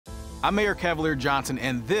I'm Mayor Cavalier Johnson,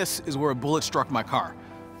 and this is where a bullet struck my car,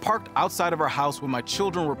 parked outside of our house when my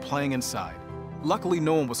children were playing inside. Luckily,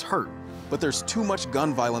 no one was hurt. But there's too much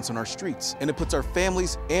gun violence on our streets, and it puts our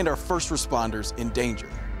families and our first responders in danger.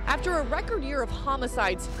 After a record year of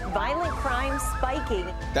homicides, violent crime spiking.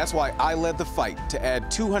 That's why I led the fight to add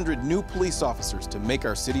 200 new police officers to make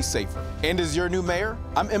our city safer. And as your new mayor,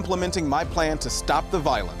 I'm implementing my plan to stop the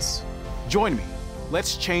violence. Join me.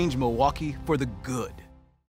 Let's change Milwaukee for the good.